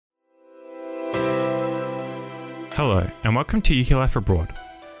Hello, and welcome to UK Life Abroad.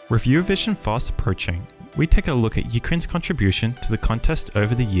 With Eurovision fast approaching, we take a look at Ukraine's contribution to the contest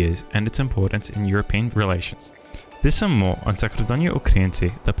over the years and its importance in European relations. This and more on Zakladonye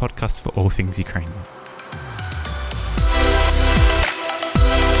Ukrainci, the podcast for all things Ukrainian.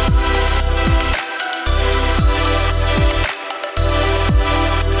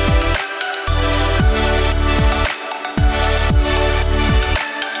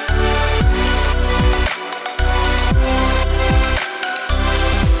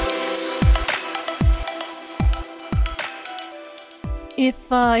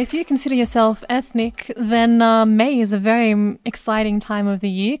 If you consider yourself ethnic, then May is a very exciting time of the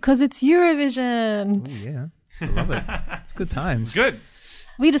year because it's Eurovision. Oh, yeah. I love it. It's good times. Good.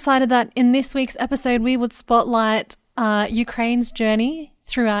 We decided that in this week's episode, we would spotlight Ukraine's journey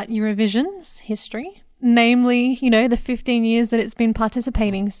throughout Eurovision's history. Namely, the 15 years that it's been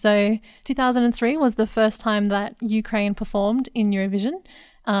participating. So 2003 was the first time that Ukraine performed in Eurovision.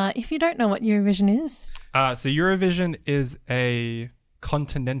 If you don't know what Eurovision is. So Eurovision is a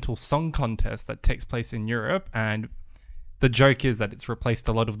continental song contest that takes place in Europe, and the joke is that it's replaced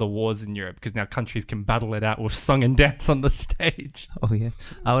a lot of the wars in Europe because now countries can battle it out with song and dance on the stage. Oh, yeah.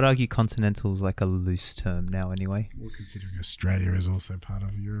 I would argue continental is like a loose term now anyway. Well, considering Australia is also part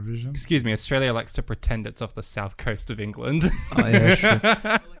of Eurovision. Excuse me, Australia likes to pretend it's off the south coast of England. Oh, yeah, sure.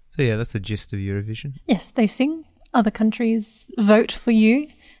 So, yeah, that's the gist of Eurovision. Yes, they sing. Other countries vote for you.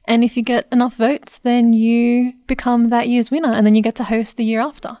 And if you get enough votes, then you become that year's winner and then you get to host the year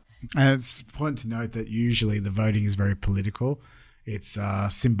after. And it's important to note that usually the voting is very political. It's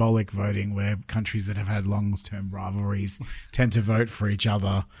symbolic voting where countries that have had long-term rivalries tend to vote for each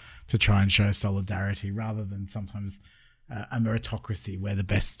other to try and show solidarity rather than sometimes a meritocracy where the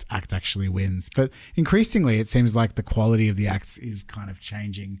best act actually wins. But increasingly, it seems like the quality of the acts is kind of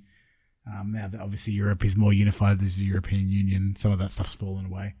changing. Now that obviously Europe is more unified as the European Union, some of that stuff's fallen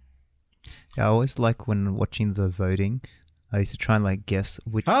away. Yeah, I always like when watching the voting, I used to try and guess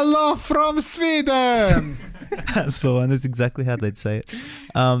which... Hello from Sweden! That's the one. That's exactly how they'd say it.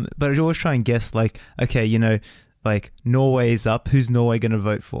 But I'd always try and guess Norway's up. Who's Norway going to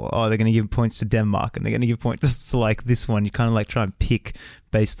vote for? Oh, they're going to give points to Denmark and they're going to give points to this one. You kind of try and pick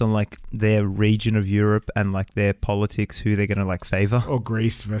based on their region of Europe and their politics, who they're going to favor. Or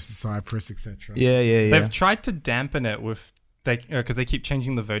Greece versus Cyprus, etc. Yeah. They've tried to dampen it with because they keep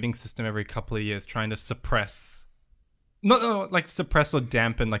changing the voting system every couple of years, trying to suppress or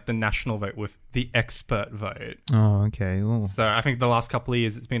dampen the national vote with the expert vote. Oh, okay. Ooh. So I think the last couple of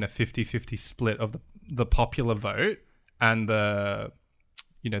years it's been a 50-50 split of the popular vote and the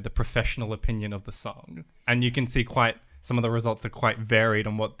professional opinion of the song. And you can see some of the results are quite varied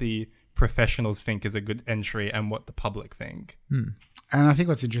on what the professionals think is a good entry and what the public think. And I think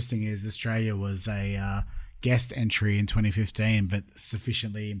what's interesting is Australia was a guest entry in 2015, but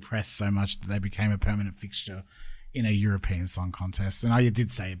sufficiently impressed so much that they became a permanent fixture in a European song contest. And I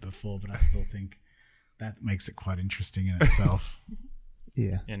did say it before, but I still think that makes it quite interesting in itself.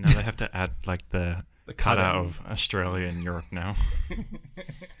 Yeah. Yeah, now they have to add the cutout of Australia and Europe now.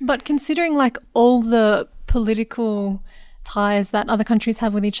 But considering all the political ties that other countries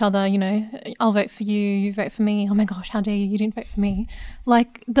have with each other, I'll vote for you, you vote for me. Oh my gosh, how dare you didn't vote for me.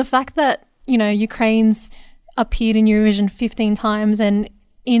 The fact that, Ukraine's appeared in Eurovision 15 times and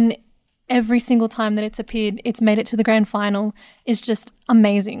in every single time that it's appeared, it's made it to the grand final is just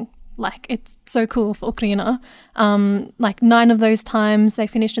amazing. It's so cool for Ukraine. 9 of those times they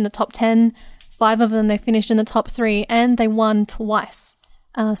finished in the top 10, 5 of them they finished in the top 3, and they won twice.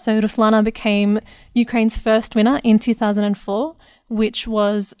 So Ruslana became Ukraine's first winner in 2004, which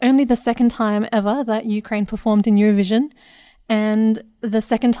was only the second time ever that Ukraine performed in Eurovision. And the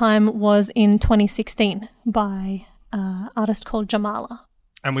second time was in 2016 by an artist called Jamala.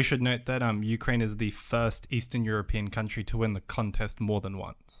 And we should note that Ukraine is the first Eastern European country to win the contest more than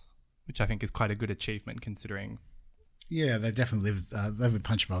once, which I think is quite a good achievement considering. Yeah, they definitely live a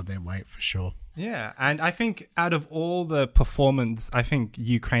punch above their weight for sure. Yeah, and I think out of all the performance, I think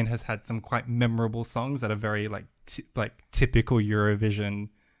Ukraine has had some quite memorable songs that are very typical Eurovision.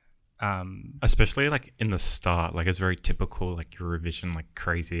 Especially in the start, it's very typical Eurovision,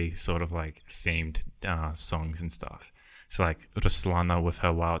 crazy sort of themed songs and stuff. So Ruslana with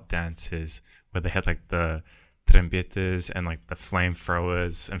her wild dances, where they had the trombetas and the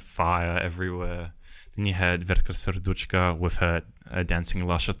flamethrowers and fire everywhere. Then you had Verka Serduchka with her dancing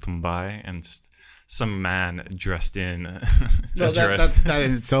Lasha Tumbai and just some man dressed in that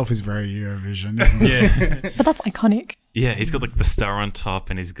in itself is very Eurovision, isn't it? Yeah. But that's iconic. Yeah, he's got the star on top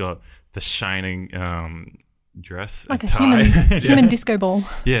and he's got the shining dress, Like a tie. human disco ball.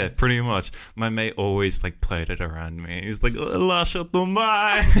 Yeah, pretty much. My mate always like played it around me. He's like, "Lascia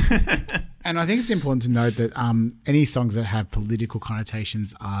tumbai." And I think it's important to note that any songs that have political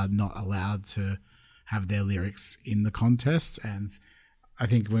connotations are not allowed to have their lyrics in the contest. And I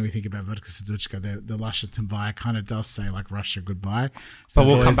think when we think about Vodka Serduchka, the Lascia Tumbai kind of does say like Russia goodbye. So But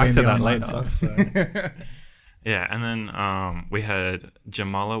we'll it's come back always to been the that online later. stuff, so. Yeah, and then we had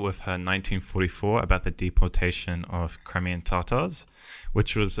Jamala with her 1944 about the deportation of Crimean Tatars,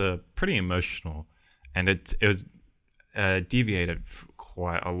 which was pretty emotional, and it was deviated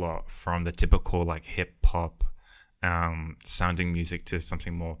quite a lot from the typical like hip hop sounding music to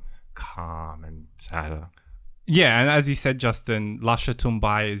something more calm and sadder. Yeah, and as you said, Justin, Lascia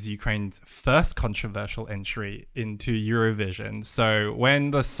Tumbai is Ukraine's first controversial entry into Eurovision. So when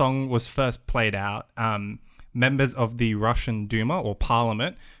the song was first played out, members of the Russian Duma or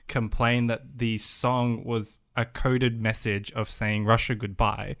Parliament complained that the song was a coded message of saying Russia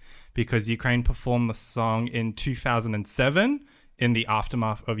goodbye because Ukraine performed the song in 2007 in the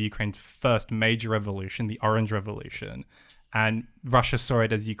aftermath of Ukraine's first major revolution, the Orange Revolution. And Russia saw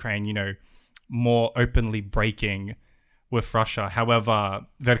it as Ukraine, more openly breaking with Russia. However,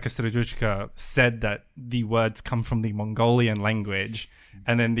 Verka Serduchka said that the words come from the Mongolian language.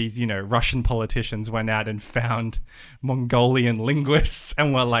 And then these, Russian politicians went out and found Mongolian linguists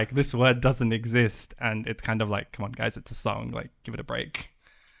and were like, this word doesn't exist. And it's kind of like, come on, guys, it's a song. Like, give it a break.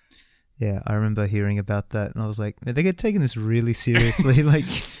 Yeah, I remember hearing about that, and I was like, they get taking this really seriously. Like,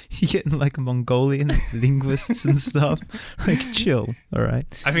 you're getting like Mongolian linguists and stuff. Like, chill, all right.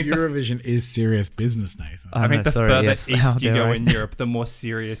 I think Eurovision is serious business, Nathan. I think the further east How you dare go I? in Europe, the more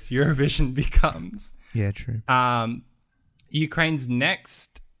serious Eurovision becomes. Yeah, true. Ukraine's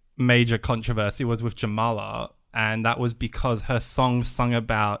next major controversy was with Jamala, and that was because her song sung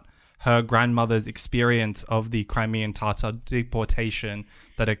about her grandmother's experience of the Crimean Tatar deportation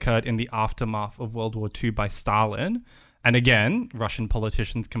that occurred in the aftermath of World War II by Stalin. And again, Russian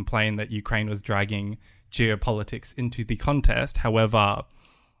politicians complained that Ukraine was dragging geopolitics into the contest. However,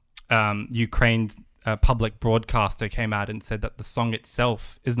 Ukraine's public broadcaster came out and said that the song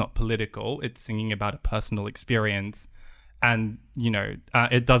itself is not political. It's singing about a personal experience. And,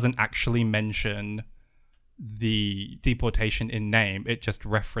 it doesn't actually mention the deportation in name. It just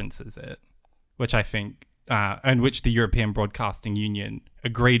references it, which I think, and which the European Broadcasting Union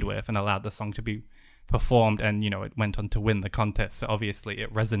agreed with and allowed the song to be performed. And, it went on to win the contest. So obviously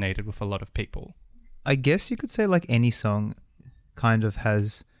it resonated with a lot of people. I guess you could say like any song kind of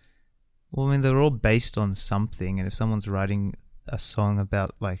has, well, I mean, they're all based on something. And if someone's writing a song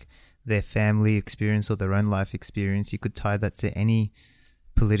about like their family experience or their own life experience, you could tie that to any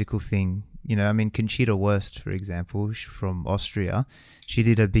political thing. Conchita Wurst, for example, from Austria, she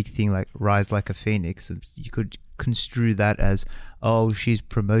did a big thing like Rise Like a Phoenix. You could construe that as, oh, she's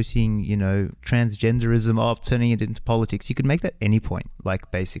promoting, transgenderism, turning it into politics. You could make that any point,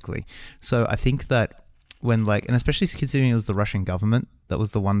 like, basically. So I think that when, like, and especially considering it was the Russian government, that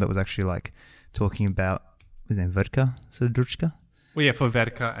was the one that was actually, like, talking about, was his name Vodka Serduchka? Well, yeah, for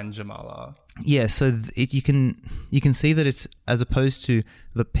Verka and Jamala. Yeah, so you can see that it's, as opposed to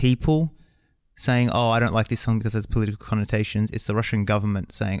the people saying, oh, I don't like this song because it has political connotations, it's the Russian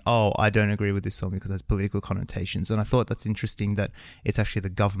government saying, oh, I don't agree with this song because it has political connotations. And I thought that's interesting that it's actually the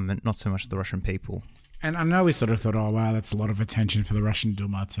government, not so much the Russian people. And I know we sort of thought, oh, wow, that's a lot of attention for the Russian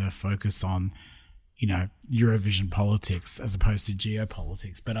Duma to focus on, Eurovision politics as opposed to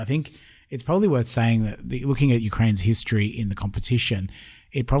geopolitics. But I think it's probably worth saying that looking at Ukraine's history in the competition,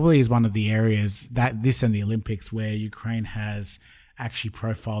 it probably is one of the areas that this and the Olympics where Ukraine has actually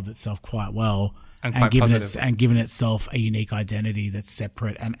profiled itself quite well and given itself a unique identity that's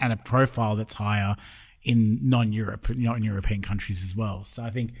separate and a profile that's higher in non-European countries as well. So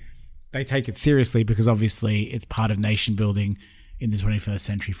I think they take it seriously because obviously it's part of nation building in the 21st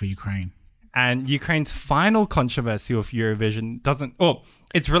century for Ukraine. And Ukraine's final controversy with Eurovision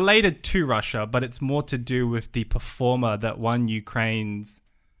it's related to Russia, but it's more to do with the performer that won Ukraine's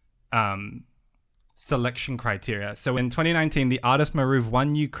selection criteria. So in 2019, the artist Maruv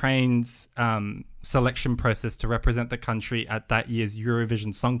won Ukraine's selection process to represent the country at that year's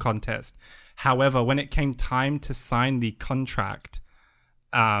Eurovision Song Contest. However, when it came time to sign the contract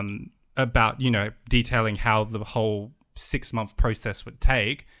about, detailing how the whole 6-month process would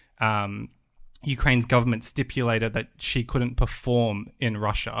take, Ukraine's government stipulated that she couldn't perform in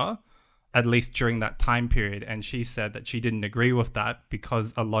Russia, at least during that time period. And she said that she didn't agree with that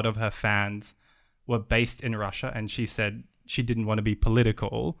because a lot of her fans were based in Russia, and she said she didn't want to be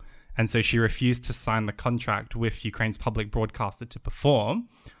political. And so she refused to sign the contract with Ukraine's public broadcaster to perform.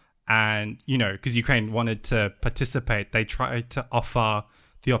 And, you know, because Ukraine wanted to participate, they tried to offer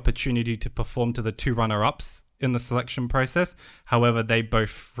the opportunity to perform to the two runner-ups in the selection process. However, they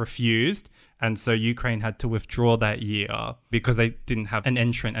both refused. And so Ukraine had to withdraw that year because they didn't have an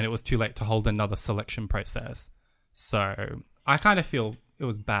entrant and it was too late to hold another selection process. So I kind of feel it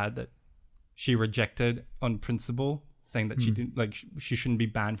was bad that she rejected on principle, saying that she didn't, like, she shouldn't be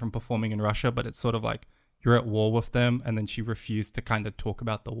banned from performing in Russia, but it's sort of like you're at war with them, and then she refused to kind of talk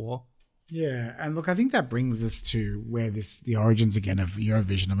about the war. Yeah, and look, I think that brings us to where the origins again of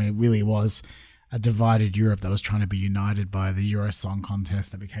Eurovision. I mean, it really was a divided Europe that was trying to be united by the Euro Song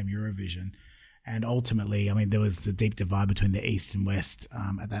Contest that became Eurovision. And ultimately, I mean, there was the deep divide between the East and West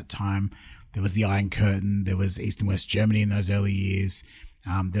at that time. There was the Iron Curtain. There was East and West Germany in those early years.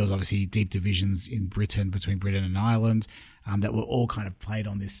 There was obviously deep divisions in Britain, between Britain and Ireland, that were all kind of played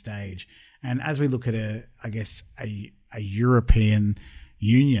on this stage. And as we look at a European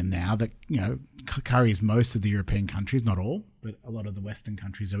Union now that, you know, carries most of the European countries, not all, but a lot of the Western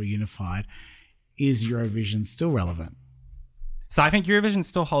countries are unified, is Eurovision still relevant? So I think Eurovision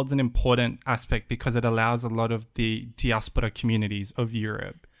still holds an important aspect because it allows a lot of the diaspora communities of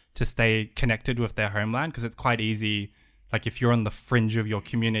Europe to stay connected with their homeland, because it's quite easy, like if you're on the fringe of your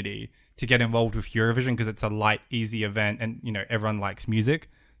community, to get involved with Eurovision because it's a light, easy event and, you know, everyone likes music.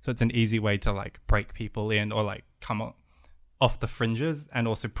 So it's an easy way to like break people in or like come off the fringes and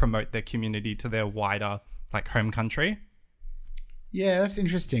also promote their community to their wider like home country. Yeah, that's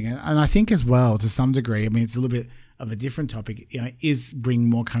interesting. And I think as well, to some degree, I mean, it's a little bit of a different topic, you know, is bringing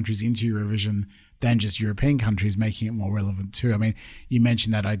more countries into Eurovision than just European countries, making it more relevant too. I mean, you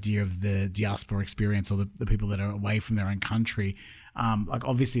mentioned that idea of the diaspora experience, or the people that are away from their own country. Like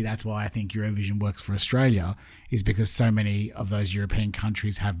obviously that's why I think Eurovision works for Australia, is because so many of those European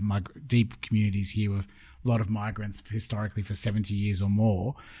countries have deep communities here with a lot of migrants historically for 70 years or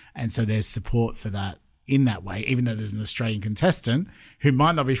more. And so there's support for that in that way. Even though there's an Australian contestant who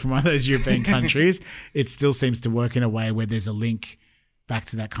might not be from one of those European countries, it still seems to work in a way where there's a link back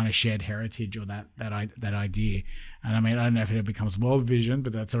to that kind of shared heritage or that idea. And I mean, I don't know if it becomes World Vision,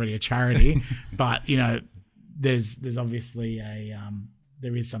 but that's already a charity. But, you know, there's obviously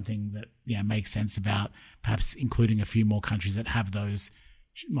there is something that, you know, makes sense about perhaps including a few more countries that have those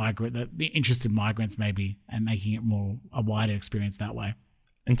the interested migrants maybe, and making it more a wider experience that way.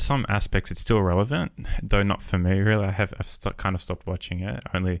 In some aspects, it's still relevant, though not for me. Really, I've kind of stopped watching it,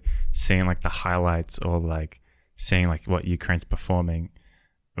 only seeing like the highlights or like seeing like what Ukraine's performing.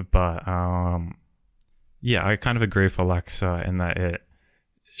 But yeah, I kind of agree with Alexa in that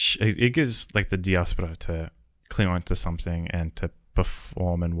it gives like the diaspora to cling on to something and to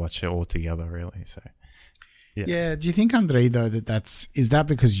perform and watch it all together, really. So yeah. Do you think, Andre, though, is that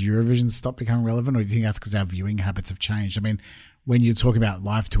because Eurovision stopped becoming relevant, or do you think that's because our viewing habits have changed? I mean, when you talk about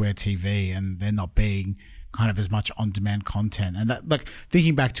live-to-air TV and there not being kind of as much on-demand content, and that, like,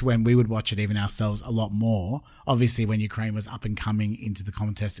 thinking back to when we would watch it even ourselves a lot more, obviously when Ukraine was up and coming into the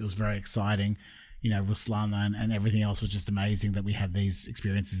contest, it was very exciting. You know, Ruslana and everything else was just amazing that we had these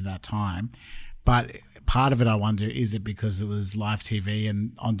experiences at that time. But part of it, I wonder, is it because it was live TV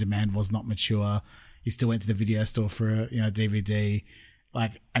and on-demand was not mature? You still went to the video store for a DVD.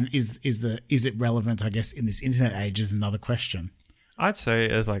 Like, and is it relevant, I guess, in this internet age is another question. I'd say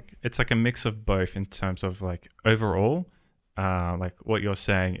it's like a mix of both in terms of like overall, like what you're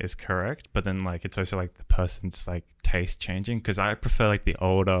saying is correct, but then like it's also like the person's like taste changing, because I prefer like the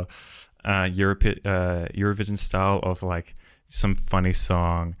older Eurovision style of like some funny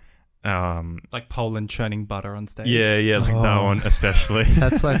song. Like Poland churning butter on stage. Yeah, like that one especially.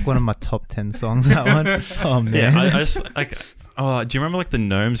 That's like one of my top 10 songs, that one. Oh man. Yeah, I just like, do you remember like the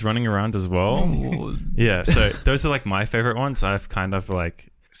gnomes running around as well? Oh. Yeah, so those are like my favorite ones. I've kind of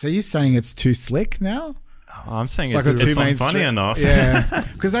like... So you're saying it's too slick now? I'm saying like it's not funny enough. Yeah,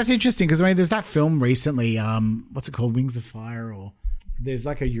 because that's interesting, because I mean, there's that film recently, what's it called, Wings of Fire, or... There's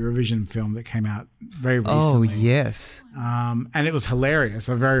like a Eurovision film that came out very recently. Oh, yes. And it was hilarious.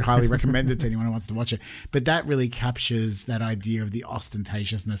 I very highly recommend it to anyone who wants to watch it. But that really captures that idea of the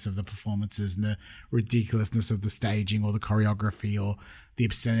ostentatiousness of the performances and the ridiculousness of the staging or the choreography or the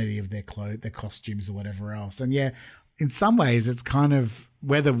obscenity of their costumes or whatever else. And yeah, in some ways, it's kind of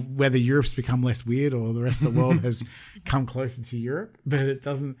whether Europe's become less weird or the rest of the world has come closer to Europe, but it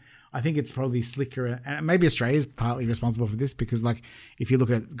doesn't. I think it's probably slicker, and maybe Australia's partly responsible for this, because like if you look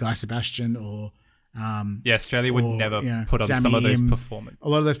at Guy Sebastian or Australia would never put on Dami some of those Im, performances. A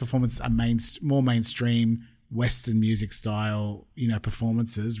lot of those performances are more mainstream Western music style,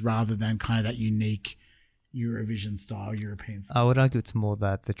 performances, rather than kind of that unique Eurovision style European style. I would argue it's more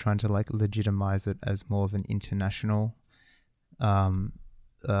that they're trying to like legitimize it as more of an international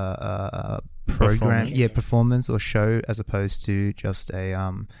program, Performance. performance or show, as opposed to just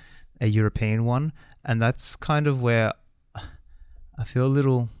a European one. And that's kind of where I feel a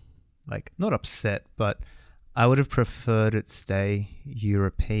little like not upset, but I would have preferred it stay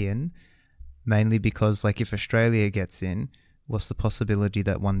European, mainly because like if Australia gets in, what's the possibility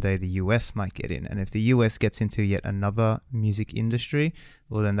that one day the US might get in? And if the US gets into yet another music industry,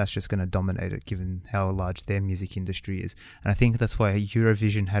 well, then that's just going to dominate it, given how large their music industry is. And I think that's why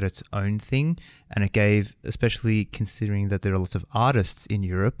Eurovision had its own thing, and it gave, especially considering that there are lots of artists in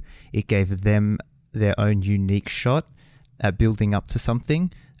Europe, it gave them their own unique shot at building up to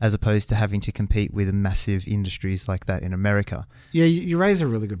something, as opposed to having to compete with massive industries like that in America. Yeah, you raise a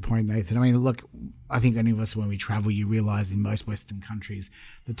really good point, Nathan. I mean, look, I think any of us, when we travel, you realize in most Western countries,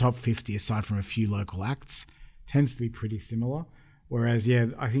 the top 50, aside from a few local acts, tends to be pretty similar. Whereas,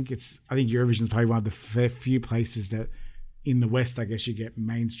 I think Eurovision is probably one of the few places that in the West, I guess, you get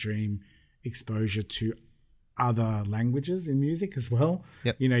mainstream exposure to other languages in music as well.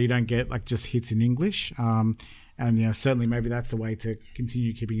 Yep. You don't get like just hits in English. And certainly maybe that's a way to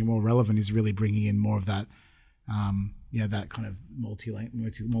continue keeping it more relevant, is really bringing in more of that, that kind of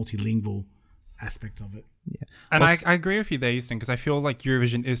multilingual aspect of it. Yeah. And I agree with you there, Easton, because I feel like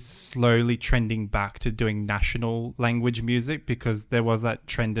Eurovision is slowly trending back to doing national language music, because there was that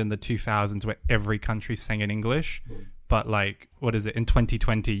trend in the 2000s where every country sang in English. But like, what is it? In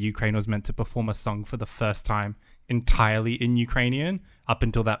 2020, Ukraine was meant to perform a song for the first time entirely in Ukrainian. Up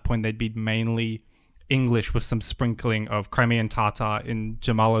until that point, they'd be mainly English with some sprinkling of Crimean Tatar in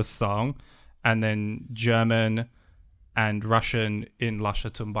Jamala's song, and then German and Russian in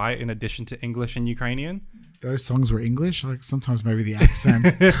Lasha Tumbai, in addition to English and Ukrainian. Those songs were English. Like sometimes maybe the accent.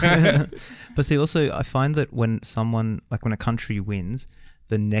 But see, also I find that when a country wins,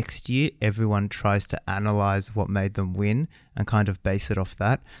 the next year everyone tries to analyze what made them win and kind of base it off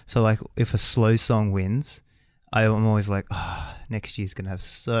that. So like if a slow song wins, I'm always like, next year's going to have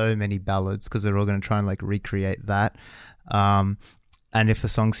so many ballads, because they're all going to try and like recreate that. And if a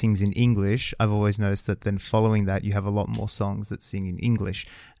song sings in English, I've always noticed that then following that, you have a lot more songs that sing in English.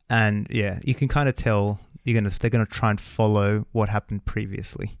 And you can kind of tell they're going to try and follow what happened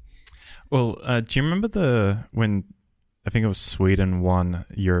previously. Well, do you remember when I think it was Sweden won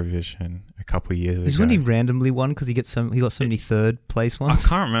Eurovision a couple of years ago? Is when he randomly won because he got so many third place I ones?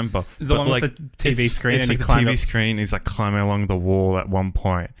 can't remember. The one with the TV screen, It's and like he's the climbing TV up. screen. He's like climbing along the wall at one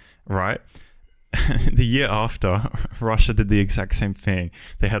point, right? The year after, Russia did the exact same thing.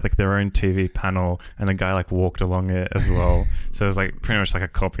 They had like their own TV panel, and the guy like walked along it as well. So it was like pretty much like a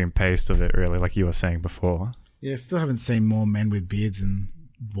copy and paste of it, really, like you were saying before. Yeah, still haven't seen more men with beards and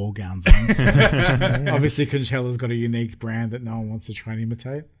ball gowns on. So. Obviously, Conchella's got a unique brand that no one wants to try and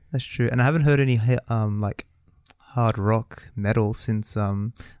imitate. That's true. And I haven't heard any like hard rock metal since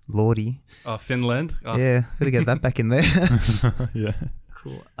Lordi. Oh, Finland. Oh. Yeah, gotta get that back in there. Yeah.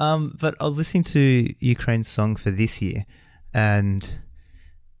 Cool. But I was listening to Ukraine's song for this year, and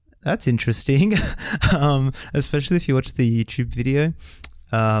that's interesting. Especially if you watch the YouTube video,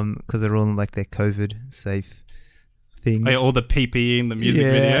 because they're all in like their COVID safe things. Oh, yeah, all the PPE in the music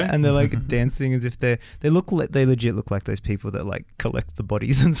video. And they're like dancing as if they legit look like those people that like collect the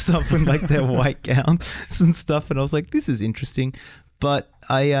bodies and stuff in like their white gowns and stuff. And I was like, this is interesting. But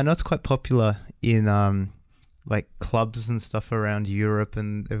I know it's quite popular in like clubs and stuff around Europe,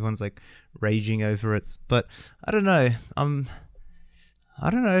 and everyone's like raging over it. But I don't know. I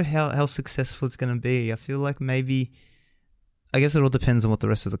don't know how successful it's going to be. I feel like maybe, I guess it all depends on what the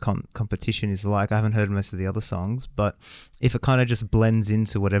rest of the competition is like. I haven't heard most of the other songs, but if it kind of just blends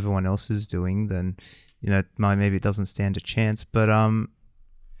into what everyone else is doing, then maybe it doesn't stand a chance. But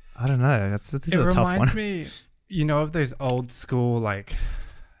I don't know. This is a tough one. It reminds me, of those old school like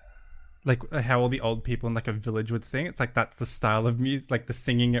how all the old people in like a village would sing. It's like that's the style of music, like the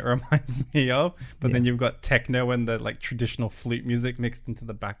singing it reminds me of. But then you've got techno and the like traditional flute music mixed into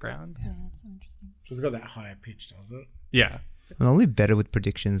the background. Yeah, that's so interesting. So it's got that higher pitch, does it? Yeah. I'm only better with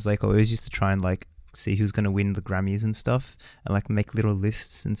predictions. Like I always used to try and like see who's going to win the Grammys and stuff, and like make little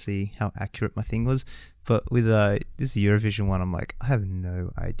lists and see how accurate my thing was. But with this Eurovision one, I'm like, I have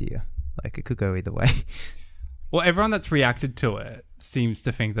no idea. Like it could go either way. Well, everyone that's reacted to it seems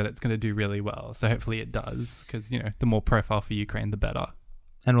to think that it's going to do really well. So hopefully it does, because, the more profile for Ukraine, the better.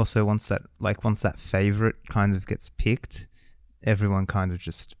 And also once that favorite kind of gets picked, everyone kind of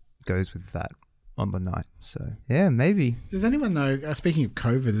just goes with that on the night. So yeah, maybe. Does anyone know, speaking of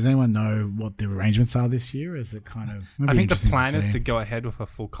COVID, does anyone know what the arrangements are this year? Is it kind of... I think the plan is to go ahead with a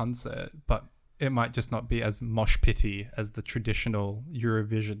full concert, but it might just not be as mosh pity as the traditional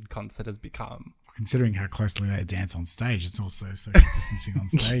Eurovision concert has become. considering how closely they dance on stage, it's also social distancing on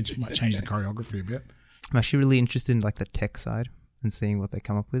stage. It might change the choreography a bit. I'm actually really interested in like the tech side and seeing what they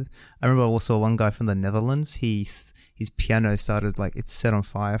come up with. I remember I also one guy from the Netherlands. His piano started like it's set on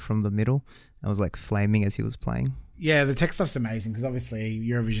fire from the middle and was like flaming as he was playing. Yeah, the tech stuff's amazing because obviously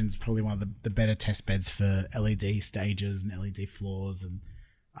Eurovision's probably one of the better test beds for LED stages and LED floors and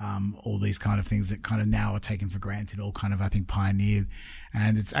all these kind of things that kind of now are taken for granted, all kind of, I think, pioneered.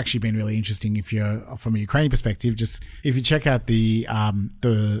 And it's actually been really interesting if you're from a Ukrainian perspective, just if you check out the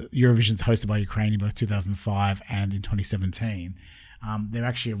Eurovision's hosted by Ukraine in both 2005 and in 2017, they're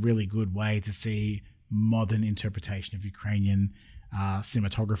actually a really good way to see modern interpretation of Ukrainian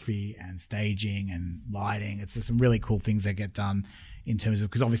cinematography and staging and lighting. It's just some really cool things that get done in terms of,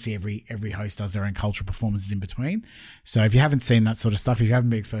 because obviously every host does their own cultural performances in between. So if you haven't seen that sort of stuff, if you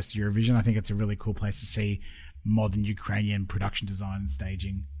haven't been exposed to Eurovision, I think it's a really cool place to see modern Ukrainian production design and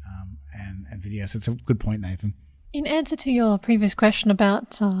staging and video. So it's a good point, Nathan. In answer to your previous question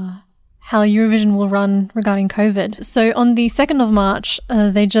about how Eurovision will run regarding COVID, so on the 2nd of March,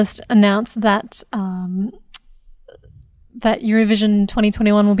 they just announced that that Eurovision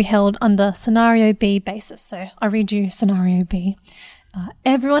 2021 will be held under Scenario B basis. So I read you Scenario B.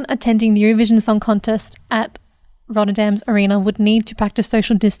 Everyone attending the Eurovision Song Contest at Rotterdam's arena would need to practice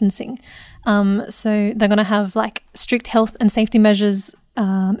social distancing. So they're going to have like strict health and safety measures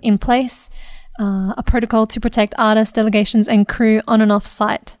in place, a protocol to protect artists, delegations and crew on and off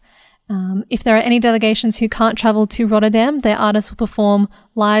site. If there are any delegations who can't travel to Rotterdam, their artists will perform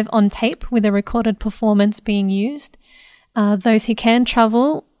live on tape with a recorded performance being used. Those who can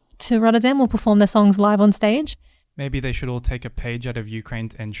travel to Rotterdam will perform their songs live on stage. Maybe they should all take a page out of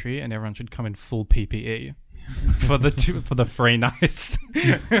Ukraine's entry and everyone should come in full PPE for the free nights.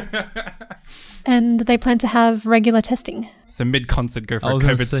 And they plan to have regular testing. So mid-concert, go for a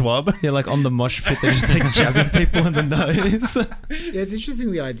COVID swab. Yeah, like on the mosh pit, they're just like jabbing people in the nose. Yeah, it's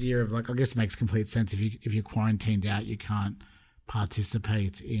interesting, the idea of like, I guess it makes complete sense. If you're quarantined out, you can't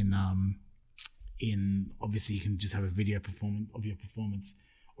participate in obviously you can just have a video performance of your performance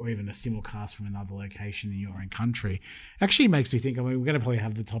or even a simulcast from another location in your own country. Actually makes me think, I mean, we're going to probably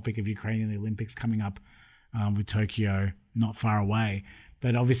have the topic of Ukraine in the Olympics coming up with Tokyo not far away.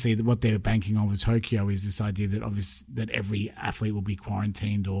 But obviously what they're banking on with Tokyo is this idea that every athlete will be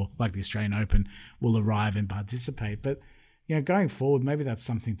quarantined, or like the Australian Open will arrive and participate. But, you know, going forward, maybe that's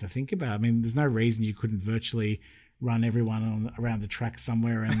something to think about. I mean, there's no reason you couldn't virtually run everyone around the track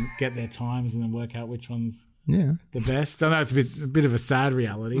somewhere and get their times and then work out which one's the best. I know it's a bit of a sad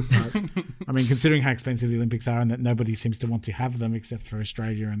reality, but I mean, considering how expensive the Olympics are and that nobody seems to want to have them except for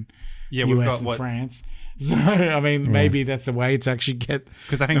Australia and US and France. So, I mean, maybe that's a way to actually get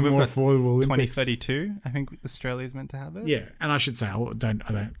because I think we've more got affordable Olympics. 2032. I think Australia's meant to have it. Yeah, and I should say I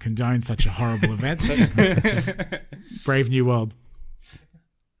don't condone such a horrible event. But Brave New World.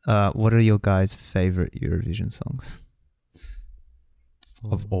 What are your guys' favorite Eurovision songs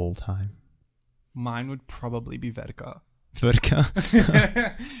of all time? Mine would probably be Verka. Vodka.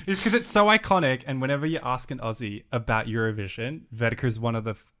 It's because it's so iconic, and whenever you ask an Aussie about Eurovision, Verka is one of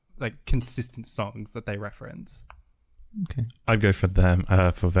the consistent songs that they reference. Okay, I'd go for them,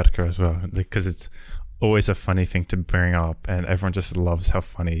 for Verka as well, because it's always a funny thing to bring up, and everyone just loves how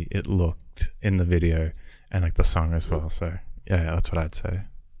funny it looked in the video and like the song as well. So yeah, that's what I'd say.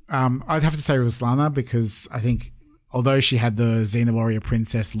 I'd have to say Ruslana, because I think although she had the Xena Warrior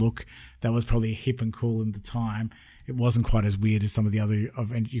Princess look that was probably hip and cool in the time, it wasn't quite as weird as some of the other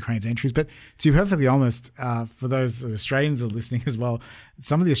of Ukraine's entries. But to be perfectly honest, for those Australians who are listening as well,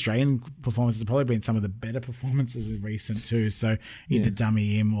 some of the Australian performances have probably been some of the better performances in recent too. So either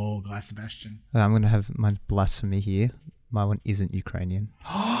Dummy Im or Guy Sebastian. I'm going to have mine's Blasphemy here. My one isn't Ukrainian.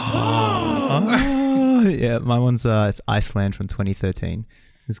 Yeah, my one's it's Iceland from 2013.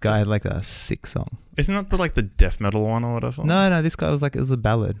 This guy had like a sick song. Isn't that the death metal one or whatever? No, this guy was like, it was a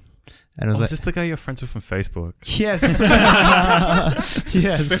ballad. And it was is this the guy you're friends with from Facebook? Yes.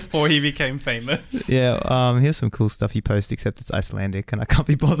 Yes. Before he became famous. Yeah, here's some cool stuff he posts, except it's Icelandic and I can't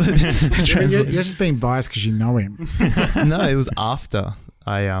be bothered. You're just being biased because you know him. No, it was after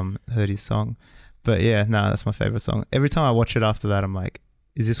I heard his song. But yeah, no, that's my favorite song. Every time I watch it after that, I'm like,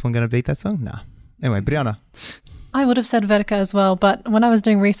 is this one going to beat that song? Nah. Anyway, Brianna. I would have said Verka as well, but when I was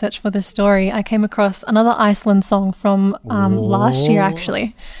doing research for this story, I came across another Iceland song from last year,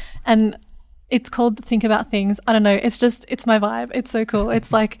 actually. And it's called Think About Things. I don't know. It's my vibe. It's so cool.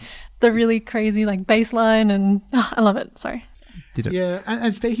 It's like the really crazy like bass line and I love it. Sorry. Yeah,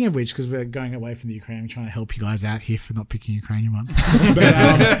 and speaking of which, because we're going away from the Ukraine, I'm trying to help you guys out here for not picking Ukrainian one.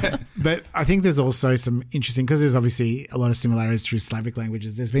 But I think there's also some interesting, because there's obviously a lot of similarities through Slavic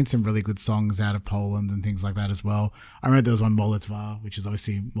languages. There's been some really good songs out of Poland and things like that as well. I remember there was one Molitva, which is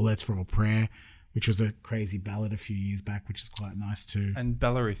obviously Molitva or prayer, which was a crazy ballad a few years back, which is quite nice too. And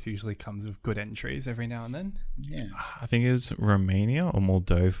Belarus usually comes with good entries every now and then. Yeah. I think it was Romania or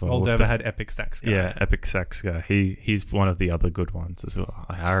Moldova. Moldova had Epic Sax Guy. Yeah, Epic Sax Guy. He's one of the other good ones as well.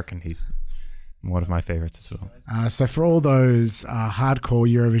 I reckon he's one of my favorites as well. So for all those hardcore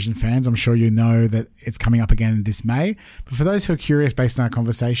Eurovision fans, I'm sure you know that it's coming up again this May. But for those who are curious based on our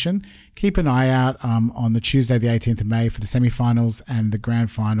conversation, keep an eye out on the Tuesday, the 18th of May for the semi-finals, and the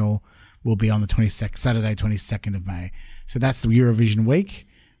grand final will be on the Saturday, 22nd of May. So that's the Eurovision week.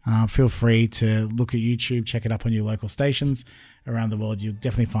 Feel free to look at YouTube, check it up on your local stations around the world. You'll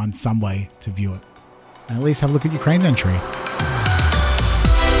definitely find some way to view it. And at least have a look at Ukraine's entry.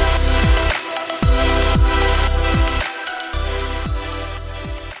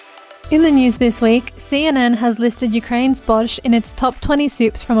 In the news this week, CNN has listed Ukraine's borscht in its top 20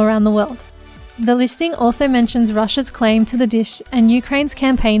 soups from around the world. The listing also mentions Russia's claim to the dish and Ukraine's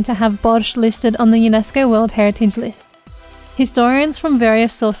campaign to have borscht listed on the UNESCO World Heritage List. Historians from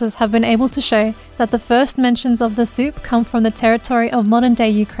various sources have been able to show that the first mentions of the soup come from the territory of modern-day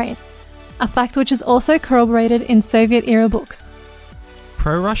Ukraine, a fact which is also corroborated in Soviet-era books.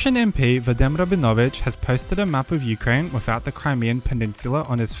 Pro-Russian MP Vadim Rabinovich has posted a map of Ukraine without the Crimean Peninsula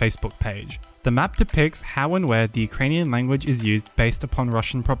on his Facebook page. The map depicts how and where the Ukrainian language is used based upon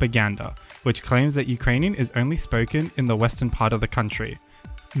Russian propaganda, which claims that Ukrainian is only spoken in the western part of the country.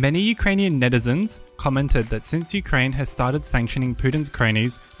 Many Ukrainian netizens commented that since Ukraine has started sanctioning Putin's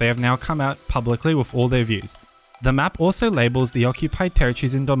cronies, they have now come out publicly with all their views. The map also labels the occupied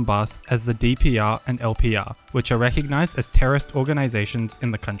territories in Donbass as the DPR and LPR, which are recognized as terrorist organizations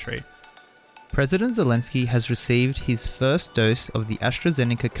in the country. President Zelensky has received his first dose of the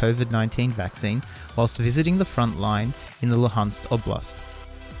AstraZeneca COVID-19 vaccine whilst visiting the front line in the Luhansk Oblast.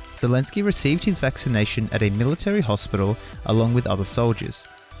 Zelensky received his vaccination at a military hospital along with other soldiers.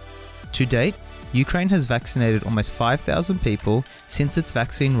 To date, Ukraine has vaccinated almost 5,000 people since its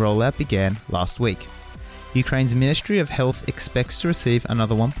vaccine rollout began last week. Ukraine's Ministry of Health expects to receive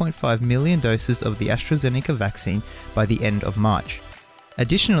another 1.5 million doses of the AstraZeneca vaccine by the end of March.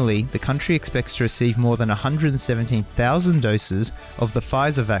 Additionally, the country expects to receive more than 117,000 doses of the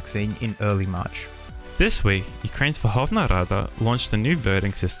Pfizer vaccine in early March. This week, Ukraine's Verkhovna Rada launched a new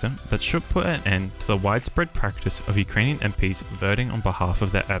voting system that should put an end to the widespread practice of Ukrainian MPs voting on behalf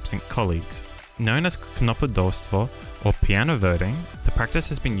of their absent colleagues. Known as knopkodavstvo or piano voting, the practice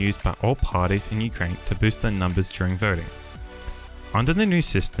has been used by all parties in Ukraine to boost their numbers during voting. Under the new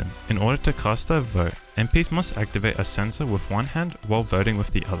system, in order to cast their vote, MPs must activate a sensor with one hand while voting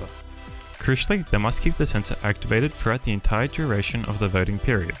with the other. Crucially, they must keep the sensor activated throughout the entire duration of the voting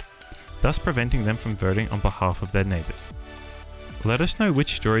period, thus preventing them from voting on behalf of their neighbours. Let us know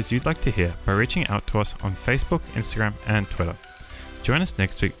which stories you'd like to hear by reaching out to us on Facebook, Instagram and Twitter. Join us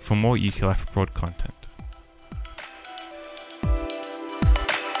next week for more UK Life Abroad content.